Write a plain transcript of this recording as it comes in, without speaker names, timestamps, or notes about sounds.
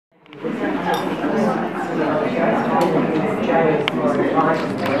Jane for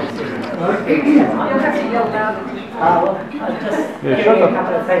inviting me. You'll have to yell louder. I'll just give you a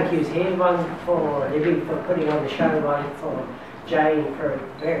couple of thank yous here. One for Libby for putting on the show, one for Jane for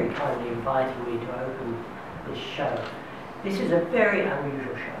very kindly inviting me to open this show. This is a very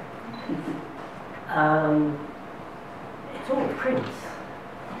unusual show. It's all prints.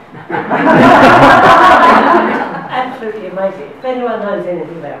 Absolutely amazing. If anyone knows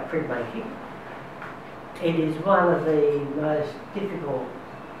anything about printmaking, it is one of the most difficult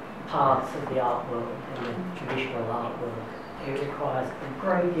parts of the art world, in the traditional art world. It requires a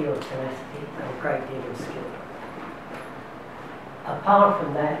great deal of tenacity and a great deal of skill. Apart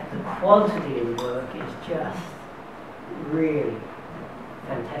from that, the quantity of the work is just really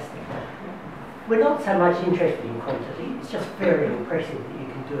fantastic. We're not so much interested in quantity, it's just very impressive that you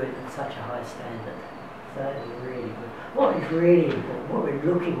can do it at such a high standard. So that is really good. What is really important, what we're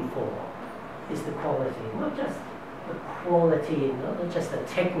looking for, is the quality. Not just the quality, not just the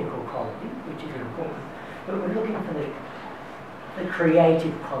technical quality, which is important, but we're looking for the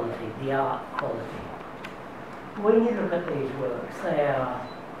creative quality, the art quality. When you look at these works,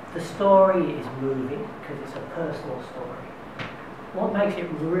 the story is moving because it's a personal story. What makes it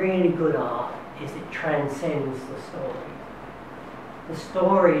really good art is it transcends the story. The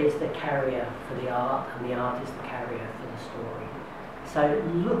story is the carrier for the art, and the art is the carrier for the story. So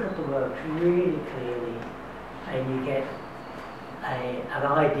look at the works really clearly, and you get an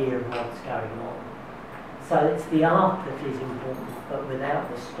idea of what's going on. So it's the art that is important, but without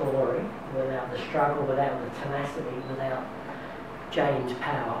the story, without the struggle, without the tenacity, without Jane's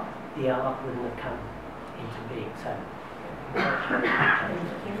power, the art wouldn't have come into being. So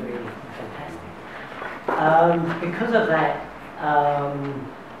it's really fantastic. Because of that,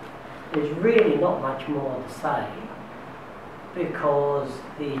 there's really not much more to say, because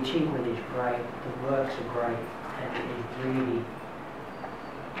the achievement is great, the works are great, and it is really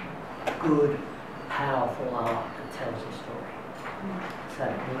good, powerful art that tells a story. So,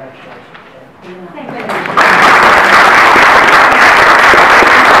 congratulations, Jen. Thank you.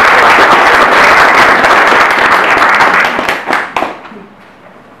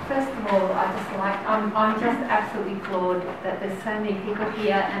 I'm just absolutely floored that there's so many people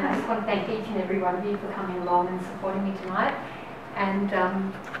here, and I just want to thank each and every one of you for coming along and supporting me tonight. And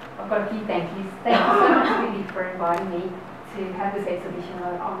I've got a few thank yous. Thank you so much, really, for inviting me to have this exhibition.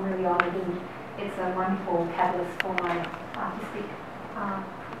 I'm really honoured, and it's a wonderful catalyst for my artistic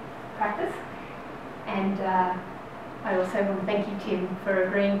practice. And I also want to thank you, Tim, for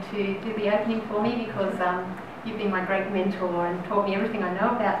agreeing to do the opening for me, because you've been my great mentor and taught me everything I know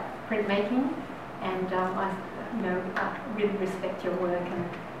about printmaking. And I really respect your work, and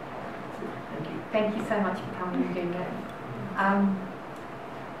thank you so much for coming and doing that.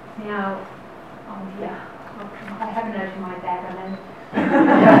 Now, I have a note in my bag, I know.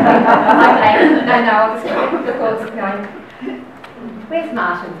 No, I'll just keep the thoughts going. Where's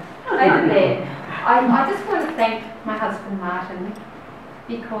Martin? Over there. I just want to thank my husband, Martin,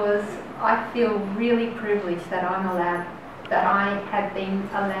 because I feel really privileged that I have been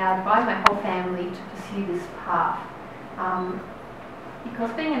allowed by my whole family to pursue this path.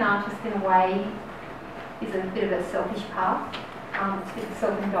 Because being an artist, in a way, is a bit of a selfish path. It's a bit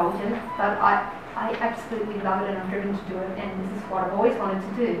self-indulgent, but I absolutely love it, and I'm driven to do it, and this is what I've always wanted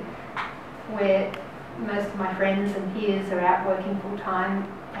to do. Where most of my friends and peers are out working full-time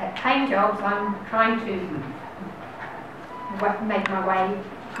at paying jobs, I'm trying to make my way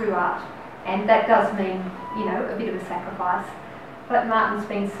through art. And that does mean, a bit of a sacrifice. But Martin's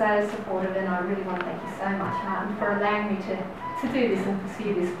been so supportive, and I really want to thank you so much, Martin, for allowing me to do this and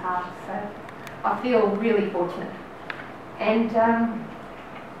pursue this path. So I feel really fortunate. And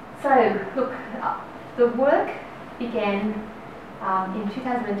so, look, the work began in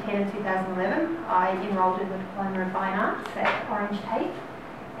 2010 and 2011. I enrolled in the Diploma of Fine Arts at Orange Tate,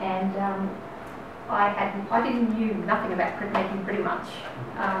 and I knew nothing about printmaking pretty much.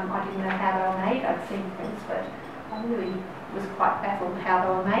 I didn't know how they were made. I'd seen prints, but I really was quite baffled how they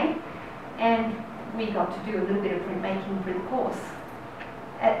were made. And we got to do a little bit of printmaking through the course.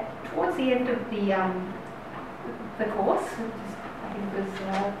 Towards the end of the course, I think it was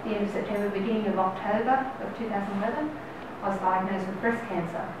the end of September, beginning of October of 2011, I was diagnosed with breast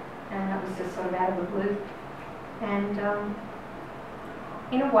cancer, and that was just sort of out of the blue. And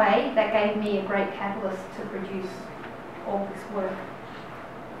in a way, that gave me a great catalyst to produce all this work.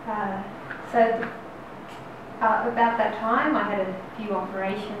 About that time, I had a few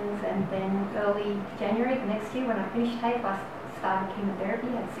operations, and then early January the next year, when I finished TAFE, I started chemotherapy.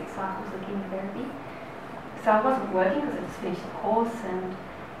 I had 6 cycles of chemotherapy. So I wasn't working because I just finished the course, and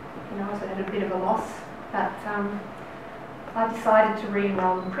I was at a bit of a loss. But I decided to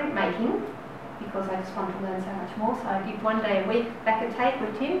re-enroll in printmaking because I just wanted to learn so much more. So I did 1 day a week back at Tate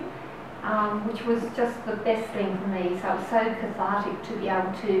with Tim, which was just the best thing for me. So it was so cathartic to be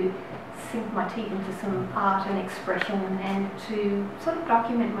able to sink my teeth into some art and expression and to sort of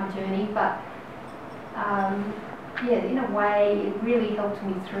document my journey. But yeah, in a way, it really helped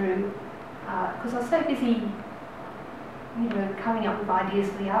me through because I was so busy, you know, coming up with ideas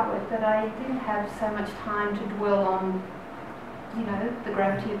for the artwork that I didn't have so much time to dwell on, you know, the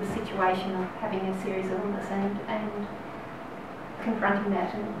gravity of the situation of having a serious illness and confronting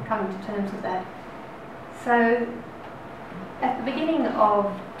that and coming to terms with that. So at the beginning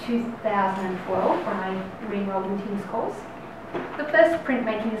of 2012, when I re-enrolled in Tim's course, the first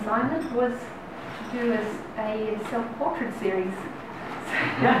printmaking assignment was to do a self-portrait series.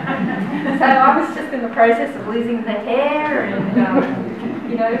 So I was just in the process of losing the hair and,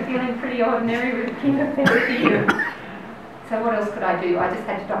 you know, feeling pretty ordinary with chemotherapy. So what else could I do? I just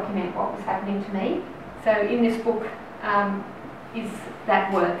had to document what was happening to me. So in this book is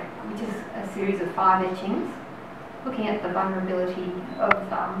that work, which is a series of 5 etchings, looking at the vulnerability of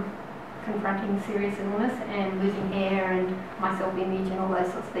confronting serious illness and losing hair and my self-image and all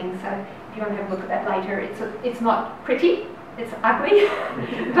those sorts of things. So if you want to have a look at that later, it's not pretty. It's ugly,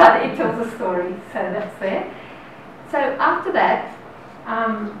 but it tells a story, so that's there. So after that,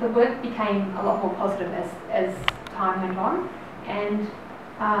 the work became a lot more positive as time went on, and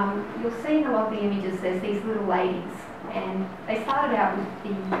you'll see in a lot of the images there's these little ladies, and they started out with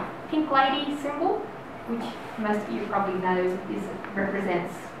the pink lady symbol, which most of you probably know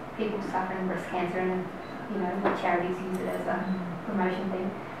represents people suffering breast cancer, and you know what charities use it as a promotion thing.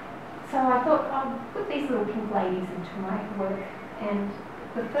 So I thought I'll put these little pink ladies into my work, and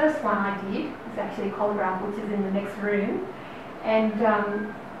the first one I did is actually a collagraph, which is in the next room, and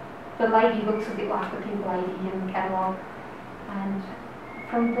the lady looks a bit like the pink lady in the catalogue, and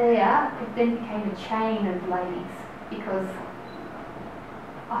from there it then became a chain of ladies, because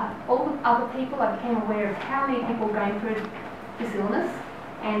all the other people, I became aware of how many people were going through this illness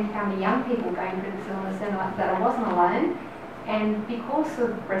and how many young people were going through this illness, and that I wasn't alone. And because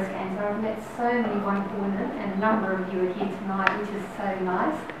of breast cancer, I've met so many wonderful women, and a number of you are here tonight, which is so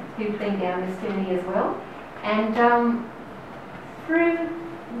nice, who've been down this journey as well. And through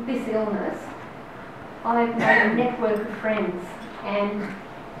this illness, I've made a network of friends, and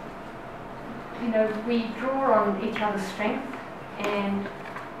you know, we draw on each other's strength and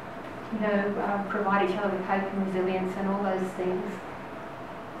you know, provide each other with hope and resilience and all those things.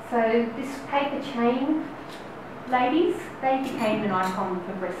 So this paper chain ladies, they became an icon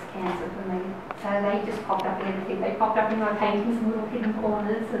for breast cancer for me. So they just popped up in everything. They popped up in my paintings in little hidden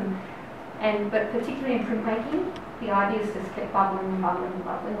corners, but particularly in printmaking, the ideas just kept bubbling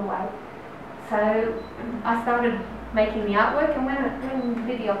away. So I started making the artwork, and when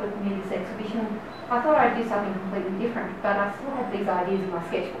Vivi offered me this exhibition, I thought I'd do something completely different, but I still had these ideas in my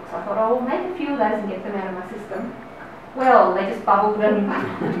sketchbook, so I thought, oh, I'll make a few of those and get them out of my system. Well, they just bubbled and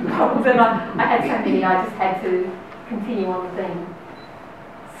bubbled, and I had so many, I just had to continue on the theme.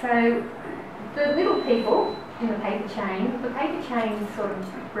 So the little people in the paper chain is sort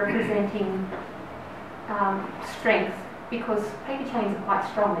of representing strength, because paper chains are quite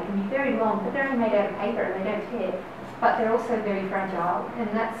strong. They can be very long, but they're only made out of paper and they don't tear. But they're also very fragile, and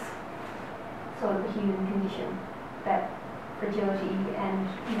that's sort of the human condition, that fragility and,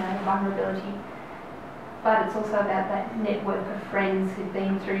 you know, vulnerability. But it's also about that network of friends who've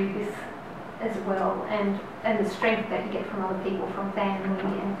been through this as well, and the strength that you get from other people, from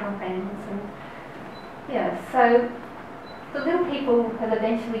family and from friends. And yeah, so the little people have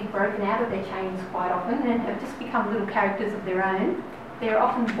eventually broken out of their chains quite often and have just become little characters of their own. They're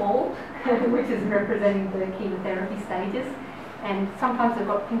often bald, which is representing the chemotherapy stages, and sometimes they've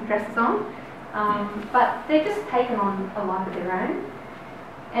got pink dresses on, but they're just taken on a life of their own.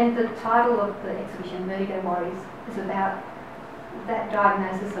 And the title of the exhibition, Vertigo Warriors, is about that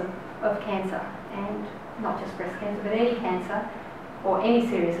diagnosis of cancer, and not just breast cancer, but any cancer or any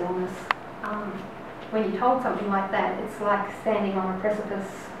serious illness. When you're told something like that, it's like standing on a precipice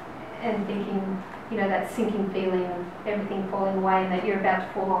and thinking, you know, that sinking feeling of everything falling away and that you're about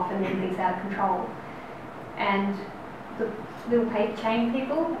to fall off and everything's out of control. And the little paper chain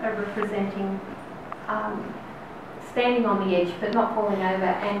people are representing standing on the edge but not falling over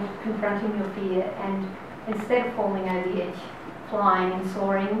and confronting your fear, and instead of falling over the edge, flying and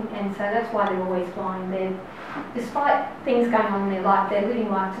soaring. And so that's why they're always flying. They're, despite things going on in their life, they're living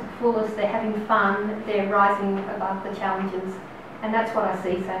life to the fullest, they're having fun, they're rising above the challenges. And that's what I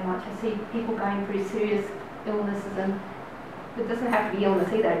see so much. I see people going through serious illnesses and it doesn't have to be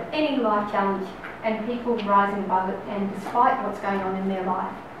illness either, any life challenge, and people rising above it, and despite what's going on in their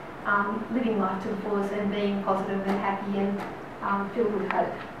life, living life to the fullest and being positive and happy and filled with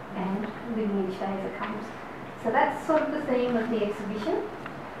hope and living each day as it comes. So that's sort of the theme of the exhibition.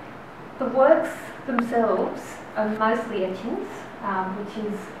 The works themselves are mostly etchings, which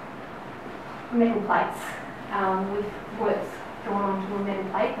is metal plates with works drawn onto a metal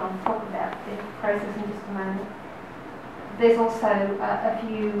plate. I'll talk about the process in just a moment. There's also a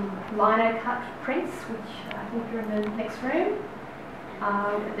few linocut prints, which I think are in the next room.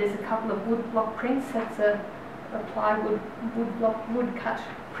 There's a couple of woodblock prints. That's a plywood woodblock woodcut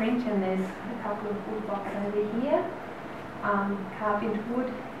print, and there's a couple of woodblocks over here, carved into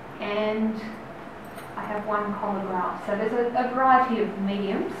wood, and I have one collagraph. So there's a variety of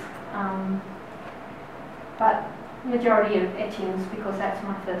mediums, but majority of etchings, because that's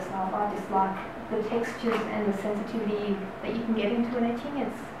my first love. I just like the textures and the sensitivity that you can get into an etching.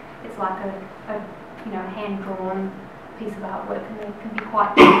 It's like a hand-drawn piece of artwork, and it can be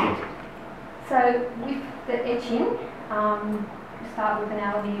quite delicate. So with the etching, you start with an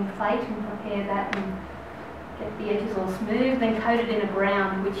aluminium plate and prepare that and get the edges all smooth, then coat it in a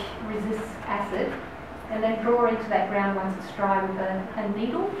ground which resists acid, and then draw into that ground once it's dry with a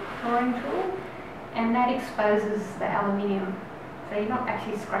needle drawing tool, and that exposes the aluminium. So you're not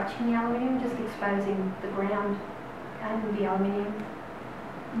actually scratching the aluminium, just exposing the ground and the aluminium.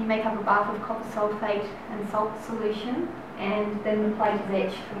 You make up a bath of copper sulfate and salt solution, and then the plate is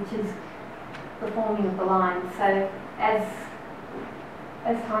etched, which is the forming of the lines. So as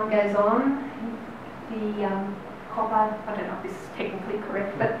time goes on, the copper, I don't know if this is technically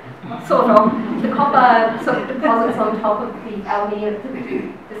correct, but sort of, the copper sort of deposits on top of the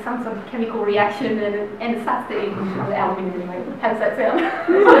aluminium. There's some sort of chemical reaction, and it starts to eat into the aluminium. How does that sound?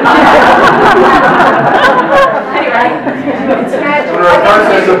 Anyway, it's magic. Or a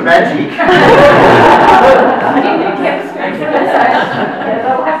process of magic.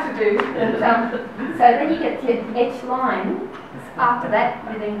 They'll have to do. So then you get your etched line. After that,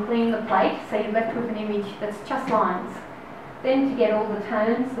 you then clean the plate, so you're left with an image that's just lines. Then to get all the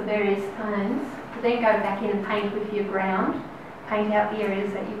tones, the various tones, to then go back in and paint with your ground, paint out the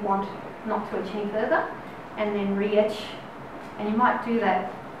areas that you want not to etch any further, and then re-etch. And you might do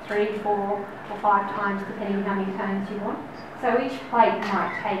that 3, 4, or 5 times, depending how many tones you want. So each plate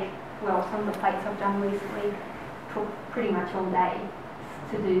might take, well, some of the plates I've done recently took pretty much all day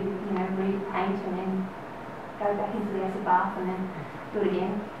to do, repaint and then go back into the acid bath and then do it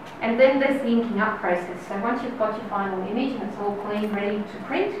again. And then there's the inking up process. So once you've got your final image and it's all clean, ready to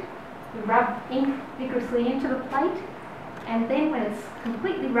print, you rub ink vigorously into the plate, and then when it's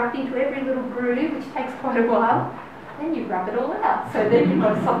completely rubbed into every little groove, which takes quite a while, then you rub it all out. So then you've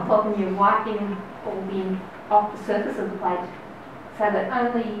got a soft cloth and you're wiping all the ink off the surface of the plate, so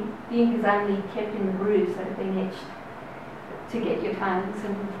that the ink is only kept in the grooves that have been etched to get your tones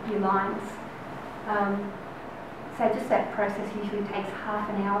and your lines. So just that process usually takes half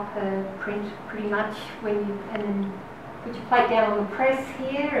an hour per print, pretty much, and then put your plate down on the press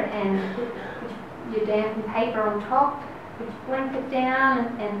here and put your dampened paper on top, put your blanket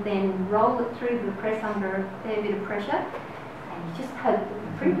down, and then roll it through the press under a fair bit of pressure, and you just hope that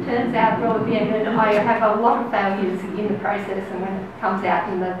the print turns out well at the end. And I have a lot of failures in the process, and when it comes out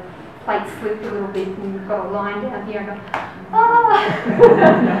and the plate slipped a little bit and you've got a line down here, I go,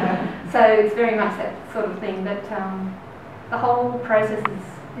 ah! So it's very much that sort of thing, but the whole process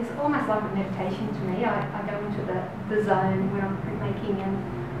is almost like a meditation to me. I go into the zone when I'm printmaking, and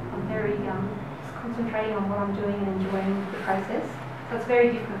I'm very just concentrating on what I'm doing and enjoying the process. So it's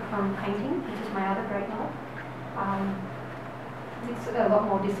very different from painting, which is my other great love. It's a lot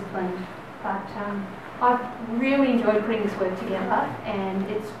more disciplined, but I've really enjoyed putting this work together, and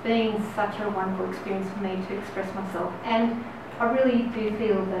it's been such a wonderful experience for me to express myself. And I really do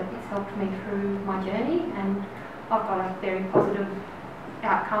feel that it's helped me through my journey, and I've got a very positive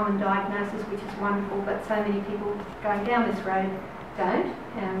outcome and diagnosis, which is wonderful, but so many people going down this road don't.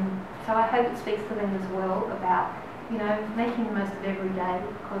 So I hope it speaks to them as well about, making the most of every day,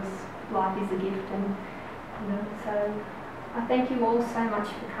 because life is a gift. And so I thank you all so much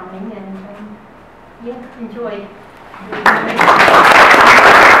for coming, and enjoy.